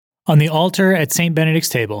On the altar at St. Benedict's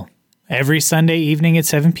table, every Sunday evening at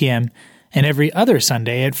 7 p.m., and every other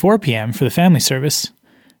Sunday at 4 p.m. for the family service,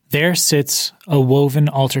 there sits a woven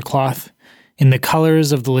altar cloth in the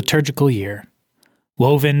colors of the liturgical year,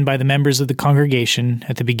 woven by the members of the congregation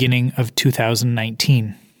at the beginning of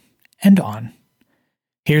 2019, and on.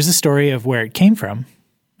 Here's the story of where it came from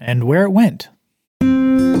and where it went.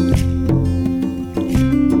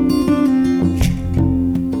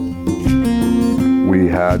 We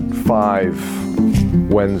had 5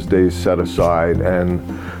 Wednesdays set aside and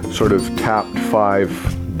sort of tapped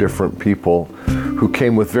 5 different people who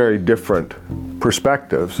came with very different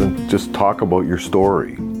perspectives and just talk about your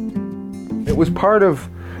story. It was part of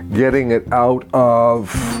getting it out of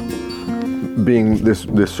being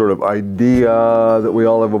this sort of idea that we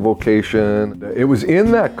all have a vocation. It was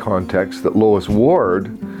in that context that Lois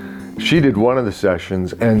Ward, she did one of the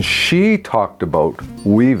sessions and she talked about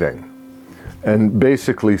weaving and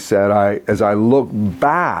basically said, as I look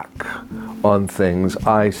back on things,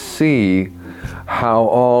 I see how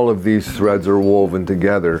all of these threads are woven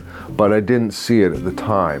together, but I didn't see it at the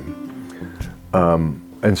time.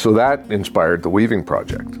 And so that inspired the Weaving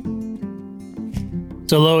Project.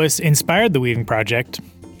 So Lois inspired the Weaving Project,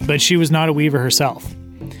 but she was not a weaver herself.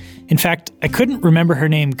 In fact, I couldn't remember her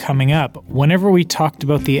name coming up whenever we talked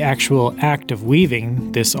about the actual act of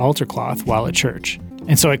weaving this altar cloth while at church.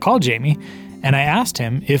 And so I called Jamie, and I asked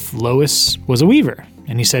him if Lois was a weaver,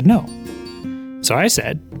 and he said no. So I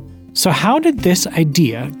said, so how did this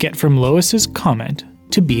idea get from Lois's comment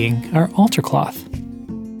to being our altar cloth?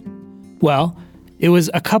 Well, it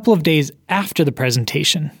was a couple of days after the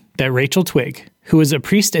presentation that Rachel Twigg, who was a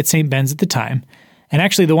priest at St. Ben's at the time, and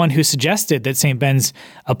actually the one who suggested that St. Ben's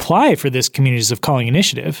apply for this Communities of Calling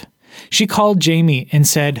initiative, she called Jamie and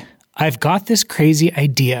said, I've got this crazy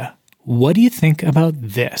idea. What do you think about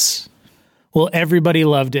this? Well, everybody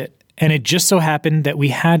loved it, and it just so happened that we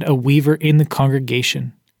had a weaver in the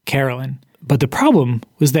congregation, Carolyn. But the problem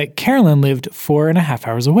was that Carolyn lived 4.5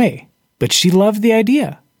 hours away, but she loved the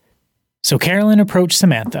idea. So Carolyn approached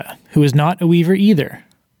Samantha, who was not a weaver either,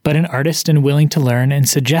 but an artist and willing to learn, and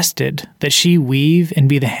suggested that she weave and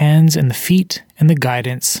be the hands and the feet and the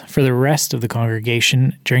guidance for the rest of the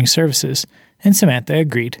congregation during services, and Samantha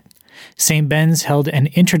agreed. St. Ben's held an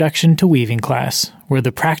introduction to weaving class where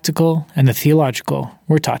the practical and the theological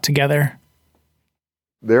were taught together.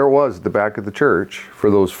 There was the back of the church for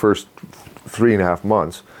those first 3.5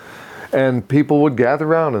 months. And people would gather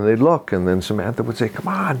around and they'd look, and then Samantha would say, come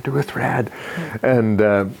on, do a thread. And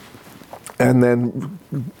then,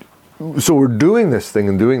 so we're doing this thing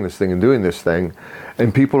and doing this thing and doing this thing,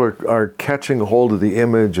 and people are catching hold of the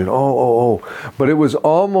image and but it was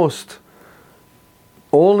almost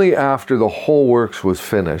only after the whole works was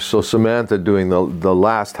finished, so Samantha doing the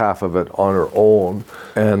last half of it on her own,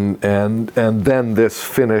 and then this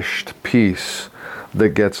finished piece that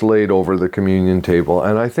gets laid over the communion table.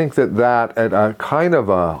 And I think that at a kind of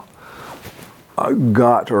a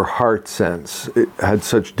gut or heart sense, it had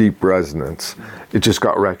such deep resonance. It just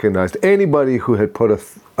got recognized. Anybody who had put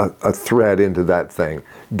a thread into that thing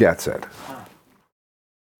gets it.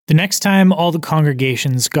 The next time all the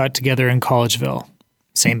congregations got together in Collegeville,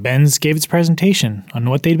 St. Ben's gave its presentation on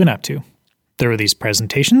what they'd been up to. There were these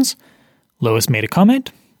presentations. Lois made a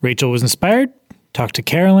comment. Rachel was inspired, talked to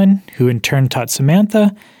Carolyn, who in turn taught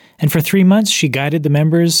Samantha, and for 3 months she guided the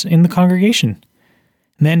members in the congregation.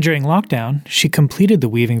 And then during lockdown, she completed the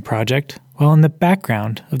weaving project while in the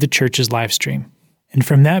background of the church's live stream. And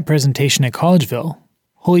from that presentation at Collegeville,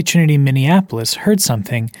 Holy Trinity Minneapolis heard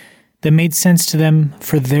something that made sense to them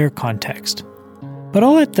for their context. But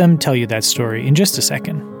I'll let them tell you that story in just a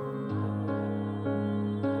second.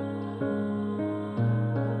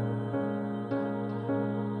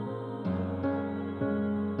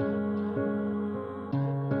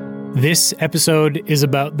 This episode is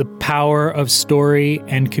about the power of story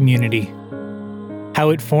and community,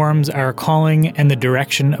 how it forms our calling and the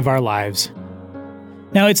direction of our lives.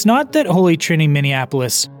 Now, it's not that Holy Trinity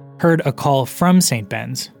Minneapolis heard a call from St.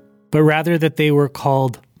 Ben's, but rather that they were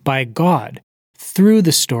called by God through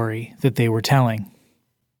the story that they were telling.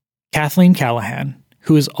 Kathleen Callahan,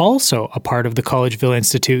 who is also a part of the Collegeville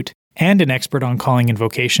Institute and an expert on calling and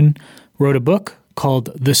vocation, wrote a book called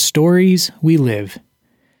The Stories We Live.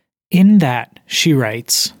 In that, she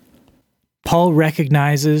writes, Paul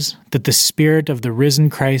recognizes that the Spirit of the risen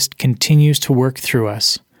Christ continues to work through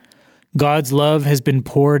us. God's love has been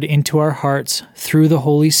poured into our hearts through the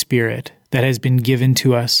Holy Spirit that has been given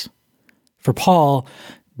to us. For Paul,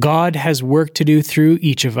 God has work to do through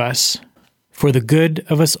each of us for the good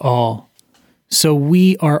of us all. So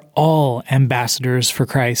we are all ambassadors for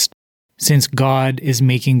Christ, since God is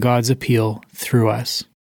making God's appeal through us.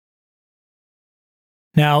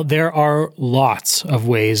 Now, there are lots of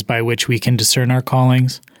ways by which we can discern our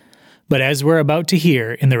callings, but as we're about to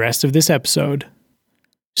hear in the rest of this episode,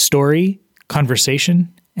 story,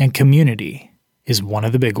 conversation, and community is one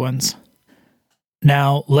of the big ones.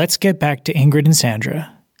 Now, let's get back to Ingrid and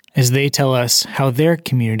Sandra as they tell us how their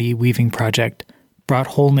community weaving project brought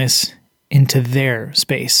wholeness into their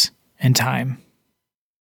space and time.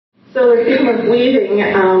 So the theme of weaving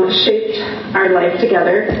shaped our life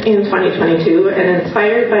together in 2022 and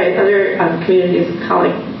inspired by another community's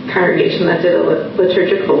congregation that did a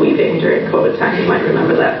liturgical weaving during COVID time. You might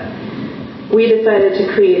remember that. We decided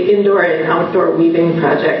to create indoor and outdoor weaving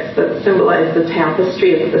projects that symbolize the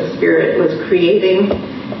tapestry that the Spirit was creating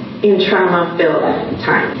in trauma-filled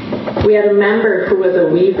time. We had a member who was a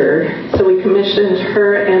weaver, so we commissioned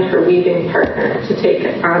her and her weaving partner to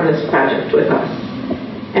take on this project with us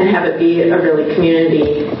and have it be a really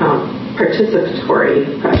community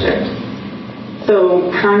participatory project. So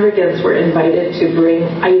congregants were invited to bring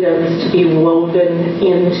items to be woven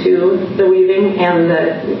into the weaving, and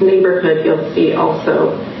the neighborhood, you'll see,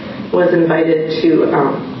 also was invited to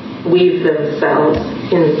weave themselves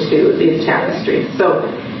into these tapestries. So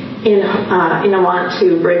in a want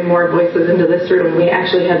to bring more voices into this room, we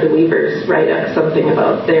actually had the weavers write up something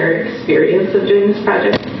about their experience of doing this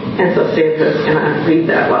project. And so Sandra's going to read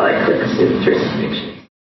that while I click through some pictures.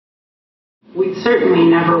 We'd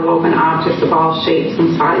certainly never woven objects of all shapes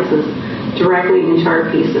and sizes directly into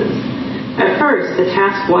our pieces. At first, the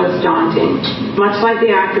task was daunting, much like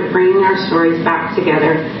the act of bringing our stories back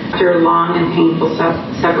together after a long and painful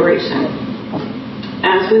separation.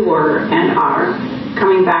 As we were, and are,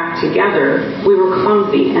 coming back together, we were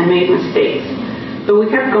clumsy and made mistakes, but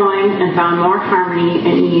we kept going and found more harmony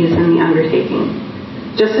and ease in the undertaking.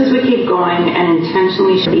 Just as we keep going and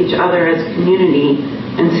intentionally show each other as a community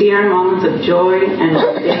and see our moments of joy and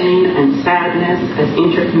pain and sadness as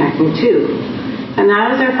interconnecting too. And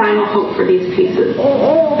that is our final hope for these pieces,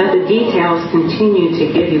 that the details continue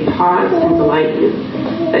to give you pause and delight you,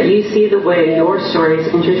 that you see the way your stories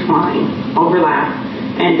intertwine, overlap,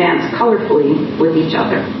 and dance colorfully with each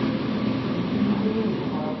other.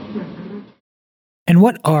 And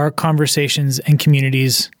what are conversations and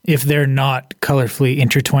communities if they're not colorfully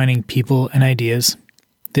intertwining people and ideas?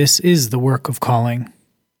 This is the work of calling.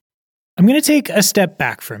 I'm going to take a step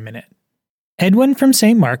back for a minute. Edwin from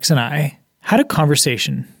St. Mark's and I had a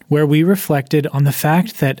conversation where we reflected on the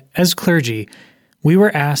fact that as clergy, we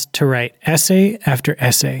were asked to write essay after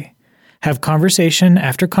essay, have conversation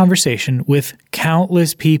after conversation with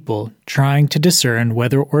countless people trying to discern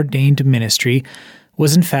whether ordained ministry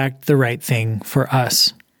was in fact the right thing for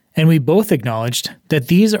us. And we both acknowledged that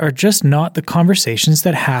these are just not the conversations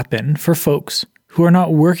that happen for folks who are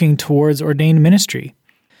not working towards ordained ministry.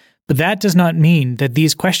 But that does not mean that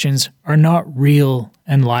these questions are not real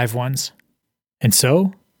and live ones. And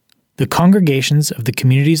so, the congregations of the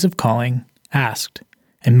communities of calling asked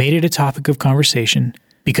and made it a topic of conversation,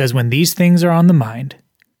 because when these things are on the mind,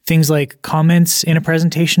 things like comments in a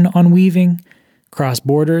presentation on weaving, cross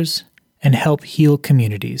borders, and help heal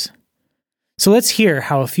communities. So let's hear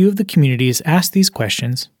how a few of the communities asked these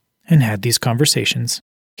questions and had these conversations.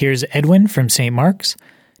 Here's Edwin from St. Mark's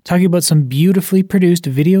talking about some beautifully produced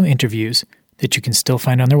video interviews that you can still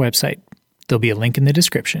find on their website. There'll be a link in the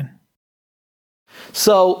description.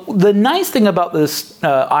 So the nice thing about this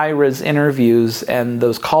Ira's interviews and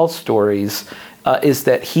those call stories is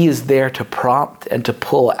that he is there to prompt and to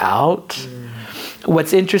pull out.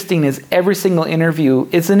 What's interesting is every single interview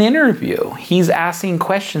is an interview. He's asking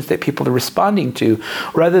questions that people are responding to,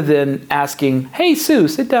 rather than asking, "Hey, Sue,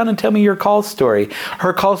 sit down and tell me your call story."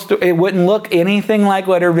 Her call story, it wouldn't look anything like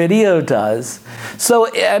what her video does. So,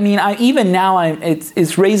 I mean, even now,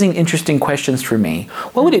 it's raising interesting questions for me.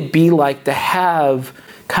 What would it be like to have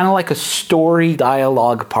kind of like a story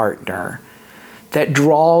dialogue partner that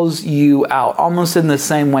draws you out, almost in the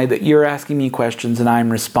same way that you're asking me questions and I'm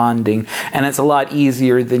responding. And it's a lot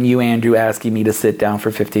easier than you, Andrew, asking me to sit down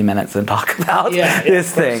for 15 minutes and talk about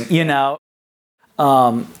this thing, you know.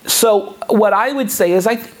 So what I would say is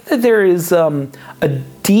I think that there is a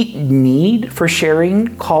deep need for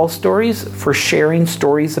sharing call stories, for sharing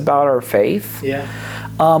stories about our faith.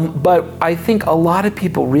 But I think a lot of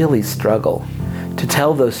people really struggle to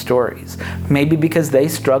tell those stories, maybe because they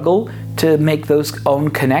struggle to make those own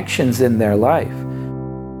connections in their life.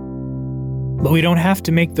 But we don't have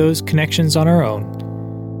to make those connections on our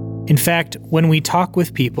own. In fact, when we talk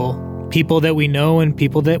with people that we know and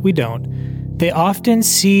people that we don't, they often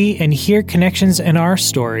see and hear connections in our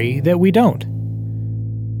story that we don't.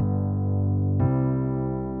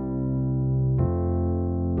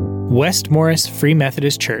 West Morris Free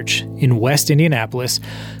Methodist Church in West Indianapolis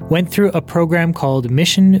went through a program called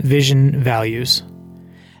Mission, Vision, Values.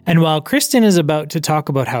 And while Kristen is about to talk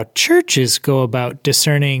about how churches go about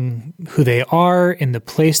discerning who they are in the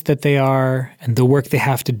place that they are and the work they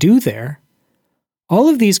have to do there, all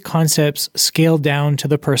of these concepts scale down to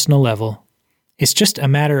the personal level. It's just a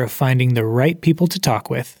matter of finding the right people to talk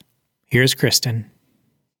with. Here's Kristen.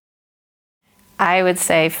 I would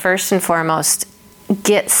say, first and foremost,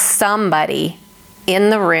 get somebody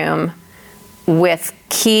in the room with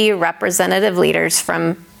key representative leaders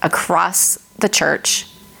from across the church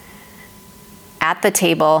at the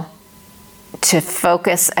table to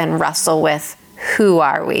focus and wrestle with, who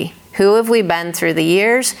are we? Who have we been through the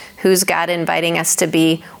years? Who's God inviting us to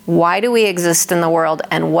be? Why do we exist in the world?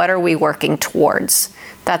 And what are we working towards?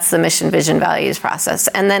 That's the mission, vision, values process.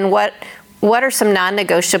 And then what are some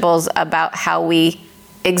non-negotiables about how we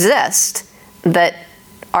exist that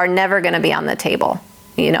are never going to be on the table?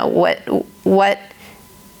 You know, what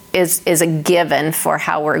is a given for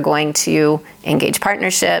how we're going to engage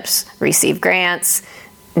partnerships, receive grants,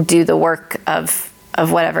 do the work of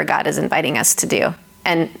whatever God is inviting us to do.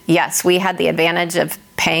 And yes, we had the advantage of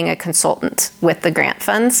paying a consultant with the grant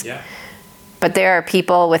funds. Yeah. But there are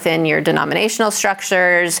people within your denominational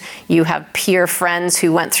structures, you have peer friends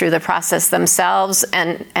who went through the process themselves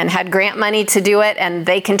and had grant money to do it, and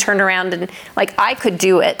they can turn around and, like, I could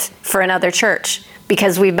do it for another church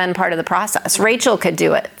because we've been part of the process. Rachel could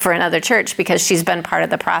do it for another church because she's been part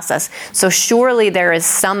of the process. So surely there is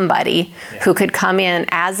somebody who could come in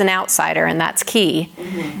as an outsider, and that's key,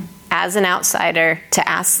 as an outsider to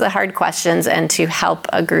ask the hard questions and to help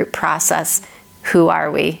a group process who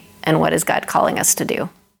are we and what is God calling us to do.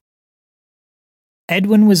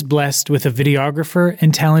 Edwin was blessed with a videographer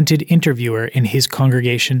and talented interviewer in his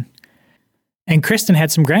congregation. And Kristen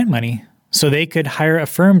had some grant money, so they could hire a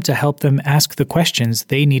firm to help them ask the questions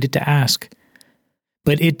they needed to ask.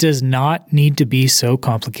 But it does not need to be so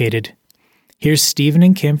complicated. Here's Stephen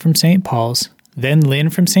and Kim from St. Paul's, then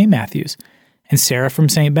Lynn from St. Matthew's, and Sarah from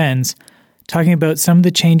St. Ben's, talking about some of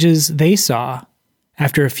the changes they saw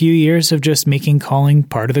after a few years of just making calling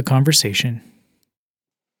part of the conversation.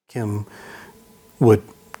 Kim would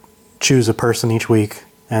choose a person each week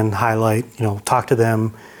and highlight, talk to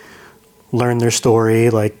them, learn their story,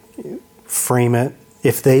 frame it,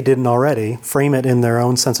 if they didn't already, frame it in their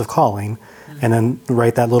own sense of calling, and then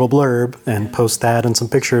write that little blurb and post that and some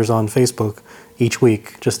pictures on Facebook each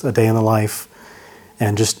week, just a day in the life,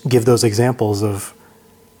 and just give those examples of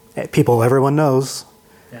people everyone knows,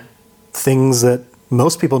 things that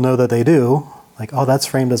most people know that they do, like, oh, that's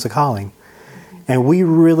framed as a calling. And we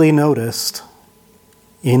really noticed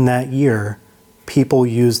in that year, people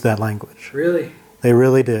used that language. Really? They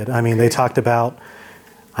really did. I mean, they talked about,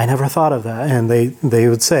 I never thought of that. And they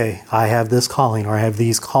would say, I have this calling, or I have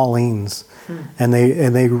these callings. And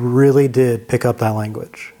they really did pick up that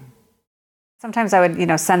language. Sometimes I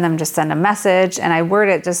would, send a message, and I word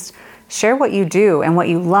it, just share what you do and what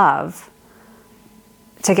you love,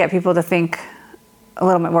 to get people to think a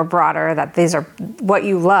little bit more broader, that these are what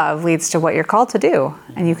you love leads to what you're called to do.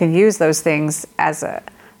 And you can use those things as a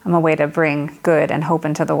way to bring good and hope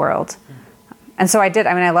into the world. And so I did.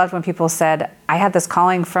 I loved when people said, I had this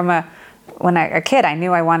calling from a kid. I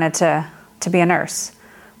knew I wanted to be a nurse.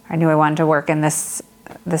 I knew I wanted to work in this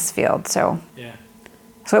field. So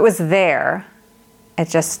it was there. It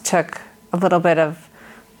just took a little bit of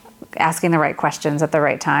asking the right questions at the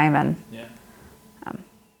right time. And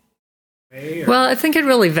well, I think it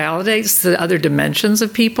really validates the other dimensions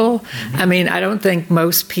of people. I mean, I don't think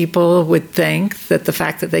most people would think that the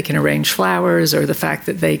fact that they can arrange flowers or the fact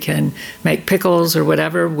that they can make pickles or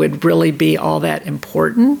whatever would really be all that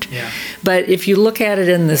important. Yeah. But if you look at it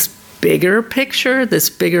in this bigger picture, this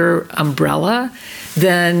bigger umbrella,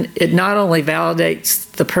 then it not only validates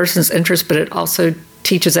the person's interest, but it also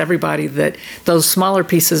teaches everybody that those smaller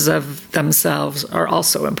pieces of themselves are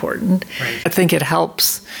also important. Right. I think it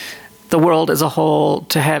helps the world as a whole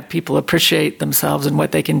to have people appreciate themselves and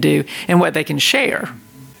what they can do and what they can share.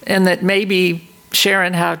 And that maybe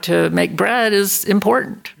sharing how to make bread is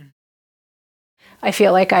important. I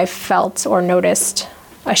feel like I've felt or noticed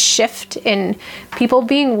a shift in people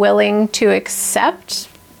being willing to accept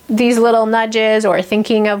these little nudges, or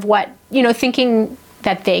thinking of thinking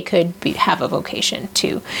that they could have a vocation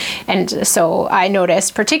too. And so I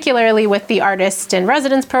noticed, particularly with the Artist in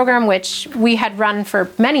Residence program, which we had run for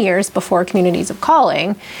many years before Communities of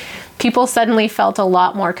Calling, people suddenly felt a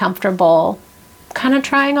lot more comfortable kind of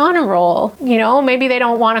trying on a role. Maybe they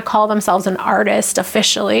don't want to call themselves an artist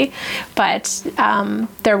officially, but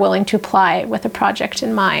they're willing to apply with a project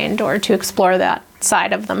in mind, or to explore that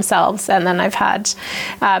side of themselves. And then I've had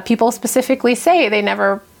people specifically say they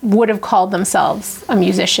never would have called themselves a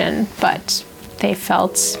musician, but they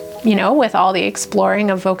felt, you know, with all the exploring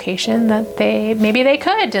of vocation that maybe they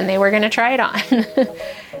could, and they were going to try it on.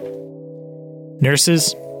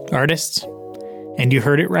 Nurses, artists, and you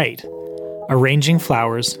heard it right, arranging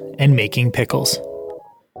flowers and making pickles.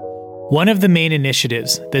 One of the main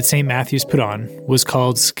initiatives that St. Matthew's put on was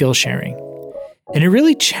called skill sharing, and it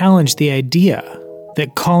really challenged the idea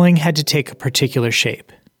that calling had to take a particular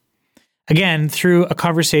shape. Again, through a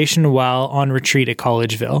conversation while on retreat at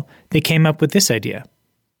Collegeville, they came up with this idea.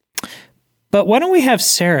 But why don't we have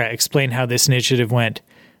Sarah explain how this initiative went?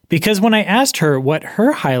 Because when I asked her what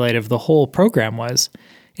her highlight of the whole program was,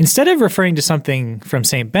 instead of referring to something from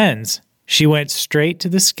St. Ben's, she went straight to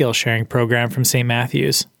the skill sharing program from St.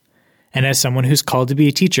 Matthew's. And as someone who's called to be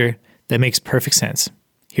a teacher, that makes perfect sense.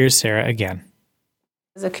 Here's Sarah again.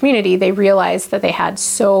 As a community, they realized that they had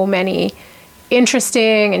so many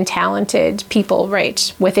interesting and talented people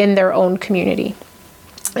right within their own community.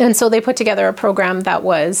 And so they put together a program that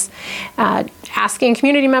was asking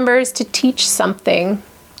community members to teach something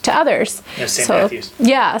to others. Yeah, St. Matthew's.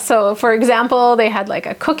 Yeah, so for example, they had like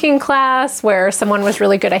a cooking class where someone was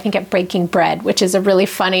really good, I think, at baking bread, which is a really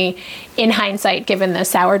funny, in hindsight, given the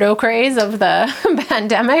sourdough craze of the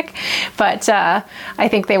pandemic. But I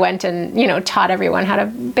think they went and, you know, taught everyone how to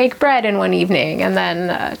bake bread in one evening. And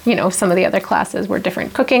then, you know, some of the other classes were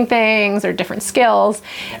different cooking things or different skills.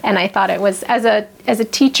 And I thought it was, as a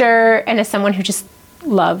teacher and as someone who just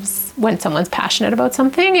loves when someone's passionate about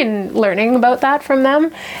something and learning about that from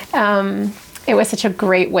them. It was such a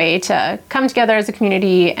great way to come together as a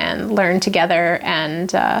community and learn together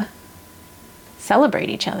and celebrate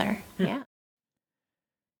each other. Yeah.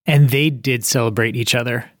 And they did celebrate each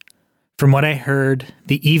other. From what I heard,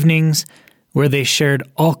 the evenings where they shared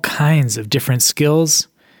all kinds of different skills,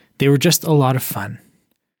 they were just a lot of fun.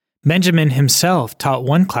 Benjamin himself taught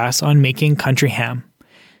one class on making country ham.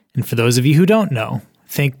 And for those of you who don't know,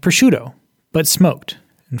 think prosciutto, but smoked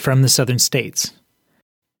and from the southern states.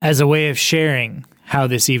 As a way of sharing how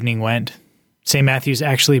this evening went, St. Matthew's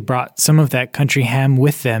actually brought some of that country ham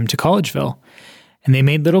with them to Collegeville, and they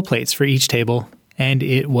made little plates for each table, and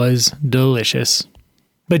it was delicious.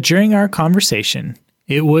 But during our conversation,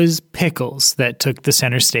 it was pickles that took the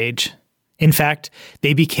center stage. In fact,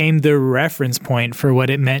 they became the reference point for what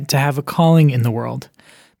it meant to have a calling in the world.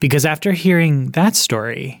 Because after hearing that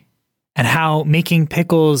story, and how making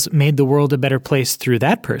pickles made the world a better place through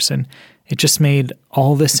that person, it just made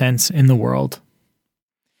all the sense in the world.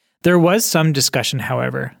 There was some discussion,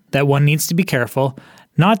 however, that one needs to be careful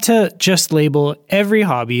not to just label every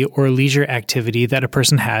hobby or leisure activity that a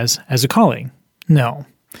person has as a calling. No.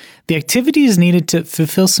 The activities needed to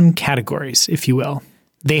fulfill some categories, if you will.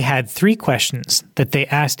 They had 3 questions that they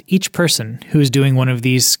asked each person who was doing one of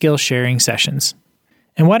these skill-sharing sessions.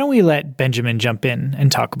 And why don't we let Benjamin jump in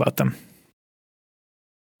and talk about them?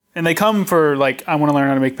 And they come for, like, I want to learn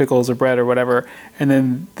how to make pickles or bread or whatever. And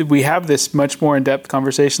then we have this much more in-depth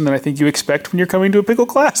conversation than I think you expect when you're coming to a pickle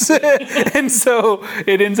class. And so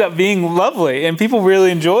it ends up being lovely. And people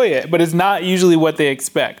really enjoy it. But it's not usually what they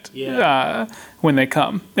expect when they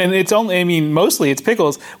come. And it's only, I mean, mostly it's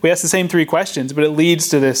pickles. We ask the same 3 questions, but it leads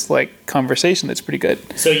to this, like, conversation that's pretty good.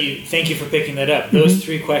 So thank you for picking that up. Those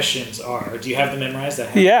 3 questions are, do you have them memorized?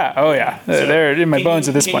 Yeah. Oh, yeah. So they're in my bones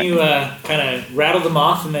at this point. Can you kind of rattle them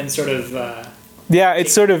off and then sort of... Yeah,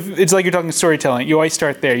 it's like you're talking storytelling. You always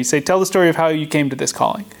start there. You say, tell the story of how you came to this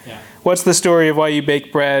calling. Yeah. What's the story of why you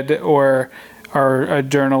bake bread or are a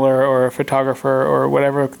journaler or a photographer or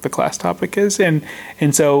whatever the class topic is? And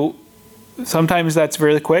so sometimes that's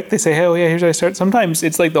really quick. They say, hey, oh yeah, here's how I start. Sometimes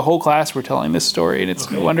it's like the whole class we're telling this story, and it's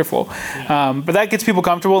wonderful. Yeah. But that gets people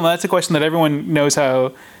comfortable, and that's a question that everyone knows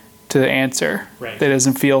how to answer. Right. That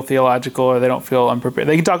doesn't feel theological or they don't feel unprepared.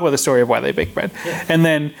 They can talk about the story of why they bake bread. Yeah. And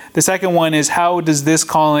then the second one is, how does this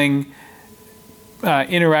calling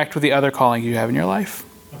interact with the other calling you have in your life?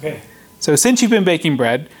 Okay. So since you've been baking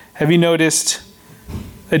bread, have you noticed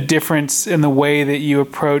a difference in the way that you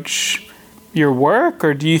approach your work,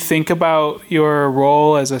 or do you think about your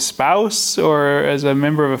role as a spouse or as a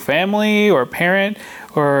member of a family or a parent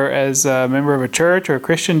or as a member of a church or a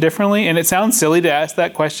Christian differently? And it sounds silly to ask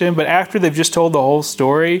that question, but after they've just told the whole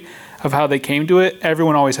story of how they came to it,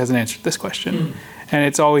 everyone always has an answer to this question. And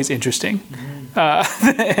it's always interesting. And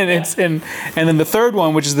then the third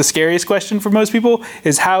one, which is the scariest question for most people,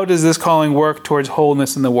 is how does this calling work towards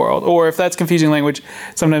wholeness in the world? Or if that's confusing language,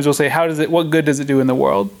 sometimes we'll say, what good does it do in the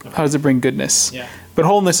world? How does it bring goodness? Yeah. But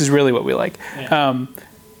wholeness is really what we like. Yeah.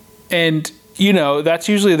 And, you know, that's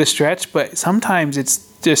usually the stretch, but sometimes it's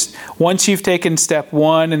just once you've taken step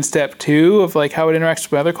 1 and step 2 of like how it interacts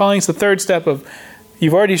with other callings, the third step of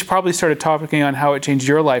you've already probably started talking on how it changed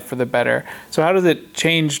your life for the better. So how does it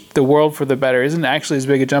change the world for the better? Isn't actually as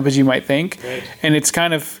big a jump as you might think. Right. And it's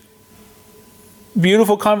kind of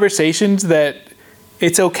beautiful conversations that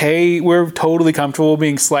it's okay. We're totally comfortable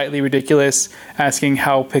being slightly ridiculous, asking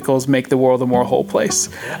how pickles make the world a more whole place.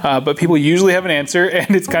 But people usually have an answer,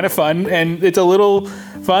 and it's kind of fun, and it's a little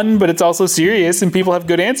fun, but it's also serious, and people have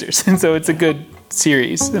good answers. And so it's a good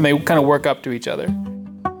series, and they kind of work up to each other.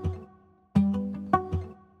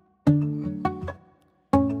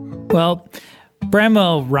 Well,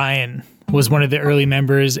 Bramwell Ryan was one of the early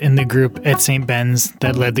members in the group at St. Ben's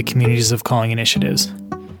that led the Communities of Calling initiatives.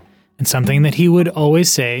 And something that he would always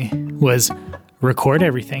say was, record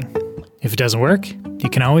everything. If it doesn't work, you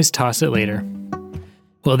can always toss it later.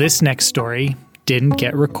 Well, this next story didn't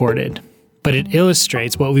get recorded, but it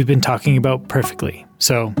illustrates what we've been talking about perfectly.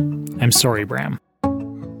 So, I'm sorry, Bram.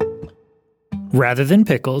 Rather than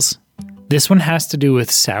pickles, this one has to do with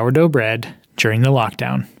sourdough bread during the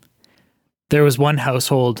lockdown. There was one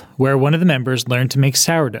household where one of the members learned to make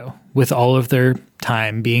sourdough with all of their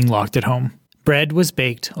time being locked at home. Bread was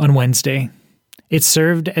baked on Wednesday. It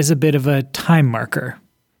served as a bit of a time marker.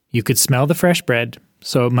 You could smell the fresh bread,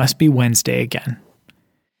 so it must be Wednesday again.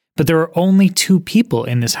 But there were only 2 people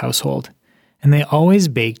in this household, and they always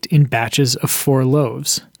baked in batches of 4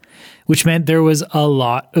 loaves, which meant there was a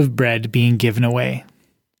lot of bread being given away.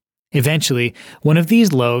 Eventually, one of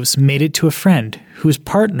these loaves made it to a friend whose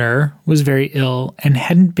partner was very ill and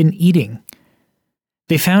hadn't been eating.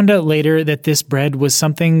 They found out later that this bread was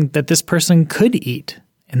something that this person could eat,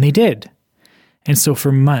 and they did. And so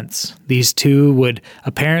for months, these 2 would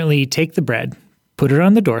apparently take the bread, put it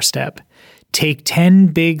on the doorstep, take 10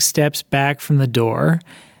 big steps back from the door,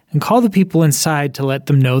 and call the people inside to let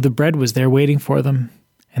them know the bread was there waiting for them,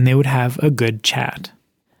 and they would have a good chat.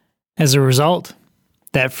 As a result,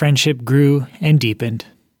 that friendship grew and deepened.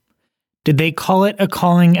 Did they call it a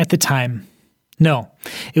calling at the time? No,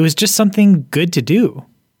 it was just something good to do.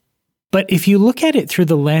 But if you look at it through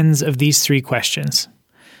the lens of these 3 questions,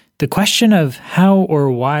 the question of how or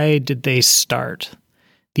why did they start,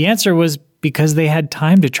 the answer was because they had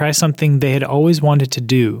time to try something they had always wanted to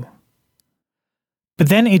do. But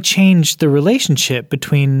then it changed the relationship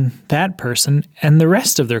between that person and the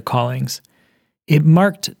rest of their callings. It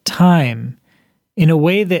marked time in a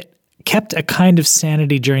way that kept a kind of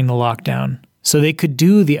sanity during the lockdown, so they could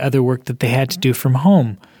do the other work that they had to do from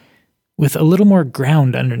home with a little more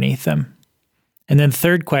ground underneath them. And then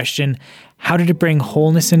third question, how did it bring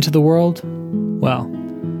wholeness into the world? Well,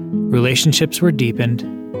 relationships were deepened,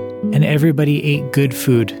 and everybody ate good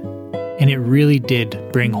food, and it really did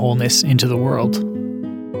bring wholeness into the world.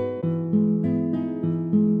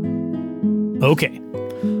 Okay,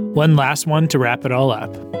 one last one to wrap it all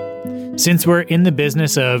up. Since we're in the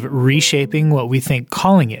business of reshaping what we think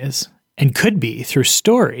calling is, and could be through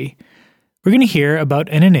story, we're going to hear about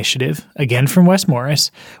an initiative, again from West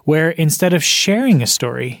Morris, where instead of sharing a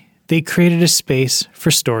story, they created a space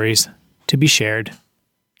for stories to be shared.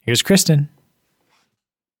 Here's Kristen.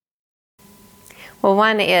 Well,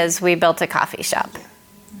 one is we built a coffee shop.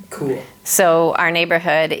 Cool. So our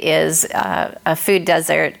neighborhood is a food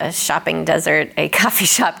desert, a shopping desert, a coffee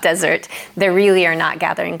shop desert. There really are not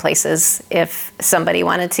gathering places. If somebody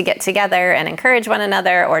wanted to get together and encourage one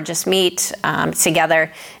another or just meet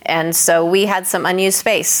together. And so we had some unused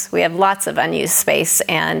space. We have lots of unused space,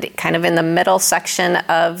 and kind of in the middle section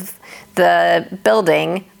of the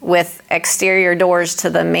building with exterior doors to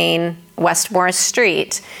the main West Morris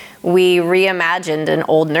Street, we reimagined an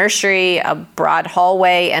old nursery, a broad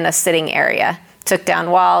hallway, and a sitting area. Took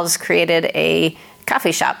down walls, created a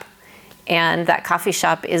coffee shop. And that coffee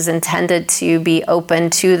shop is intended to be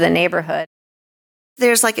open to the neighborhood.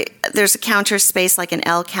 There's a counter space, like an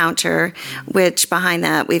L counter, which behind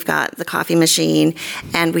that we've got the coffee machine,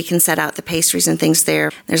 and we can set out the pastries and things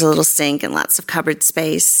there. There's a little sink and lots of cupboard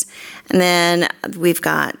space. And then we've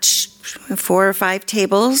got 4 or 5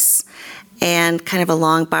 tables and kind of a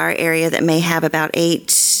long bar area that may have about 8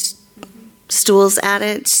 stools at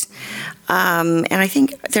it. And I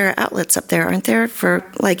think there are outlets up there, aren't there, for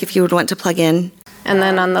like if you would want to plug in. And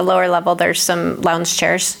then on the lower level, there's some lounge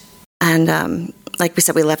chairs. And like we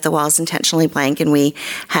said, we left the walls intentionally blank, and we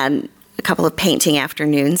had a couple of painting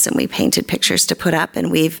afternoons, and we painted pictures to put up,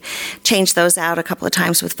 and we've changed those out a couple of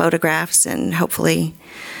times with photographs, and hopefully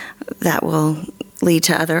that will lead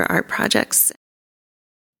to other art projects.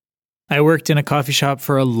 I worked in a coffee shop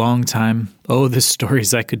for a long time. Oh, the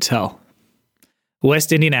stories I could tell.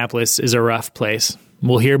 West Indianapolis is a rough place.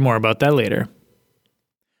 We'll hear more about that later.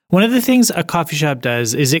 One of the things a coffee shop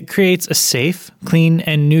does is it creates a safe, clean,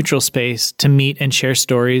 and neutral space to meet and share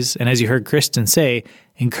stories, and as you heard Kristen say,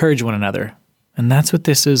 encourage one another. And that's what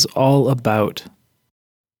this is all about.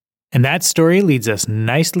 And that story leads us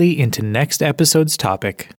nicely into next episode's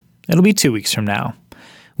topic. It'll be 2 weeks from now,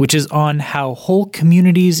 which is on how whole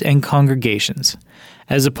communities and congregations,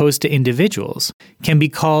 as opposed to individuals, can be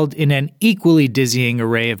called in an equally dizzying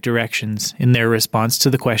array of directions in their response to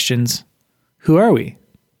the questions, who are we?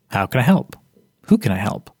 How can I help? Who can I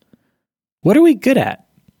help? What are we good at?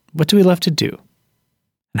 What do we love to do?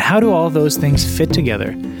 And how do all those things fit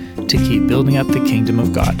together to keep building up the kingdom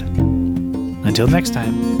of God? Until next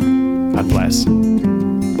time, God bless.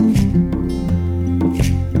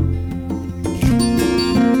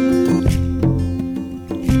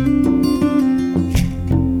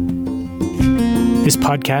 This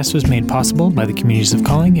podcast was made possible by the Communities of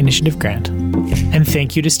Calling Initiative Grant. And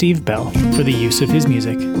thank you to Steve Bell for the use of his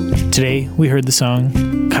music. Today, we heard the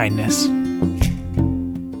song, Kindness.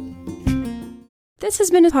 This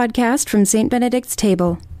has been a podcast from St. Benedict's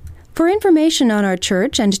Table. For information on our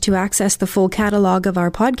church and to access the full catalog of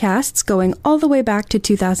our podcasts going all the way back to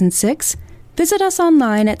 2006, visit us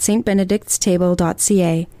online at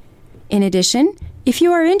stbenedictstable.ca. In addition, if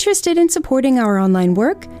you are interested in supporting our online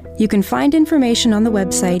work, you can find information on the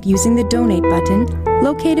website using the Donate button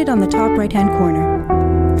located on the top right-hand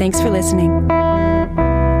corner. Thanks for listening.